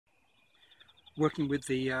working with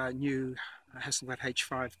the new Hasselblad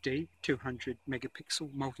H5D-200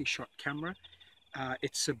 megapixel multi-shot camera.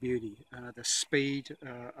 It's a beauty. The speed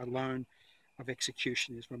alone of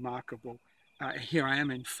execution is remarkable. Here I am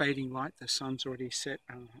in fading light. The sun's already set.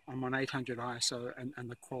 I'm on 800 ISO, and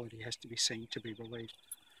the quality has to be seen to be believed.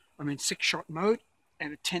 I'm in 6-shot mode at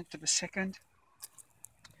 1/10 of a second.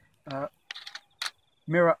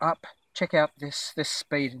 Mirror up. Check out this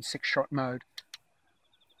speed in 6-shot mode.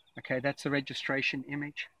 Okay, that's the registration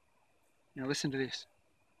image. Now listen to this.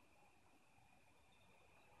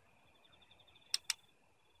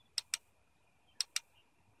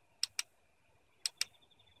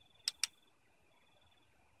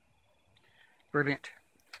 Brilliant.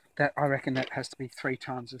 That, I reckon that has to be 3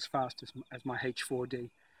 times as fast as my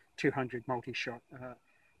H4D-200 multi-shot.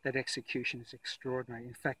 That execution is extraordinary.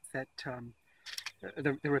 In fact, that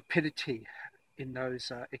the rapidity in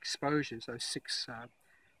those exposures, those 6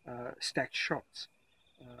 stacked shots,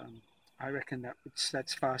 I reckon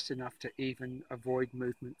that's fast enough to even avoid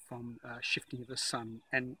movement from shifting of the sun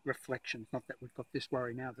and reflections. Not that we've got this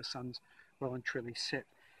worry now, the sun's well and truly set.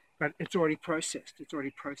 But it's already processed. It's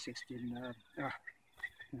already processed in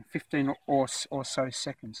 15 or so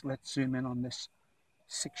seconds. Let's zoom in on this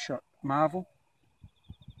 6-shot marvel.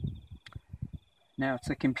 Now it's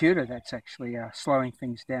the computer that's actually slowing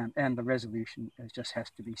things down, and the resolution just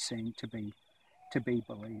has to be seen to be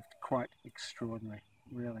believed. Quite extraordinary,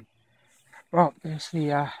 really. Well, there's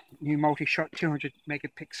the new multi-shot 200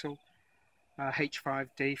 megapixel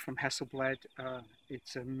H5D from Hasselblad.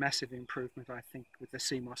 It's a massive improvement, I think, with the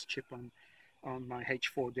CMOS chip on my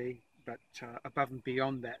H4D. But above and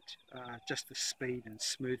beyond that, just the speed and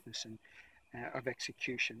smoothness and of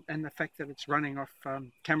execution, and the fact that it's running off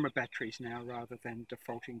camera batteries now rather than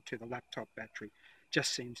defaulting to the laptop battery,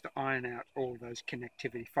 just seems to iron out all those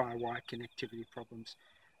connectivity, firewire connectivity problems.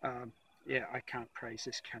 Yeah, I can't praise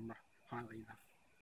this camera highly enough.